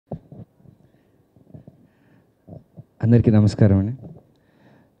అందరికీ నమస్కారం అండి.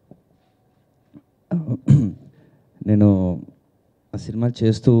 నేను ఆ సినిమా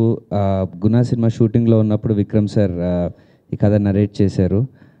చేస్తూ గుణ సినిమా షూటింగ్లో ఉన్నప్పుడు విక్రమ్ సార్ ఈ కథ నరేట్ చేశారు.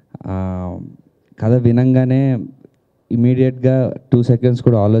 కథ వినంగానే ఇమీడియట్గా 2 సెకండ్స్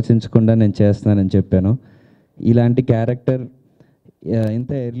కూడా ఆలోచించకుండా నేను చేస్తున్నానని చెప్పాను. ఇలాంటి క్యారెక్టర్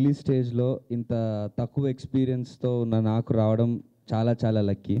ఇంత ఎర్లీ స్టేజ్లో ఇంత తక్కువ ఎక్స్పీరియన్స్తో ఉన్న నాకు రావడం చాలా చాలా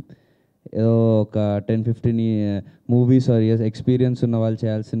లక్కీ. ఏదో ఒక 10-15 మూవీస్ ఆర్ ఇయర్స్ ఎక్స్పీరియన్స్ ఉన్న వాళ్ళు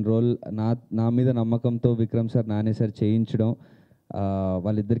చేయాల్సిన రోల్ నా మీద నమ్మకంతో విక్రమ్ సార్ నాని సార్ చేయించడం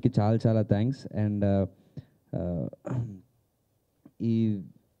వాళ్ళిద్దరికీ చాలా చాలా థ్యాంక్స్. అండ్ ఈ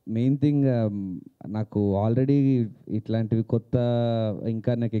మెయిన్ థింగ్ నాకు ఆల్రెడీ ఇట్లాంటివి కొత్త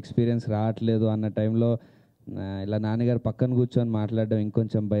ఇంకా నాకు ఎక్స్పీరియన్స్ రావట్లేదు అన్న టైంలో ఇలా నాన్నగారు పక్కన కూర్చొని మాట్లాడడం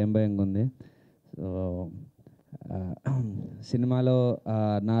ఇంకొంచెం భయంగా ఉంది. సో సినిమాలో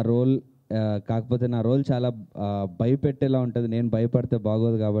నా రోల్ కాకపోతే నా రోల్ చాలా భయపెట్టేలా ఉంటుంది. నేను భయపడితే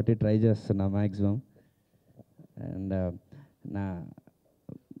బాగోదు కాబట్టి ట్రై చేస్తున్నా మ్యాక్సిమం. అండ్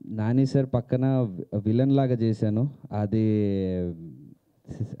నాని సార్ పక్కన విలన్ లాగా చేశాను. అది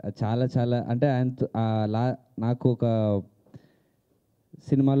చాలా చాలా అంటే నాకు ఒక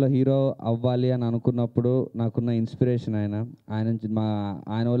సినిమాలో హీరో అవ్వాలి అని అనుకున్నప్పుడు నాకున్న ఇన్స్పిరేషన్ ఆయన నుంచి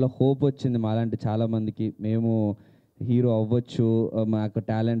ఆయన వల్ల హోప్ వచ్చింది మాలాంటి చాలామందికి. మేము హీరో అవ్వచ్చు, మాకు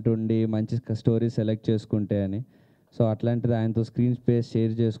టాలెంట్ ఉండి మంచి స్టోరీ సెలెక్ట్ చేసుకుంటే అని. సో అట్లాంటిది ఆయనతో స్క్రీన్ స్పేస్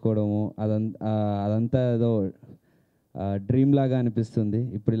షేర్ చేసుకోవడము అదంతా ఏదో డ్రీమ్ లాగా అనిపిస్తుంది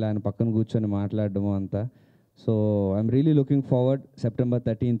ఇప్పుడు ఇలా ఆయన పక్కన కూర్చొని మాట్లాడడము అంతా. So I'm really looking forward September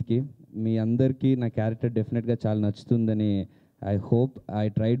 13th మీ అందరికీ నా క్యారెక్టర్ డెఫినెట్గా చాలా నచ్చుతుందని I hope. I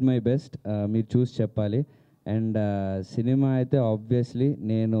tried my best. మీరు చూసి చెప్పాలి. అండ్ సినిమా అయితే ఆబ్వియస్లీ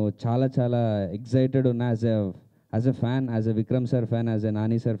నేను చాలా చాలా ఎక్సైటెడ్ ఉన్నా. As a fan, as a Vikram sir fan, as a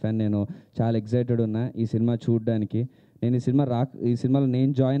Nani sir fan నేను చాలా ఎక్సైటెడ్ ఉన్నా ఈ సినిమా చూడడానికి. నేను ఈ సినిమాలో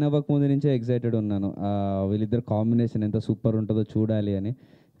నేను జాయిన్ అవ్వకముందు నుంచే ఎక్సైటెడ్ ఉన్నాను. వీళ్ళిద్దరు కాంబినేషన్ ఎంత సూపర్ ఉంటుందో చూడాలి అని.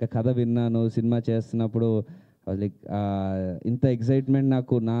 ఇంకా కథ విన్నాను, సినిమా చేస్తున్నప్పుడు లైక్ ఇంత ఎక్సైట్మెంట్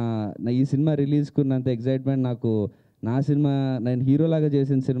నాకు ఈ సినిమా రిలీజ్కున్నంత ఎక్సైట్మెంట్ నాకు నా సినిమా నేను హీరోలాగా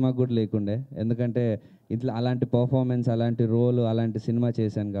చేసిన సినిమాకు కూడా లేకుండే. ఎందుకంటే ఇట్లా అలాంటి పర్ఫార్మెన్స్, అలాంటి రోల్, అలాంటి సినిమా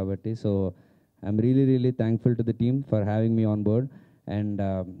చేశాను కాబట్టి. So I'm really thankful to the team for having me on board, and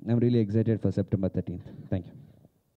I'm really excited for September 13th. Thank you.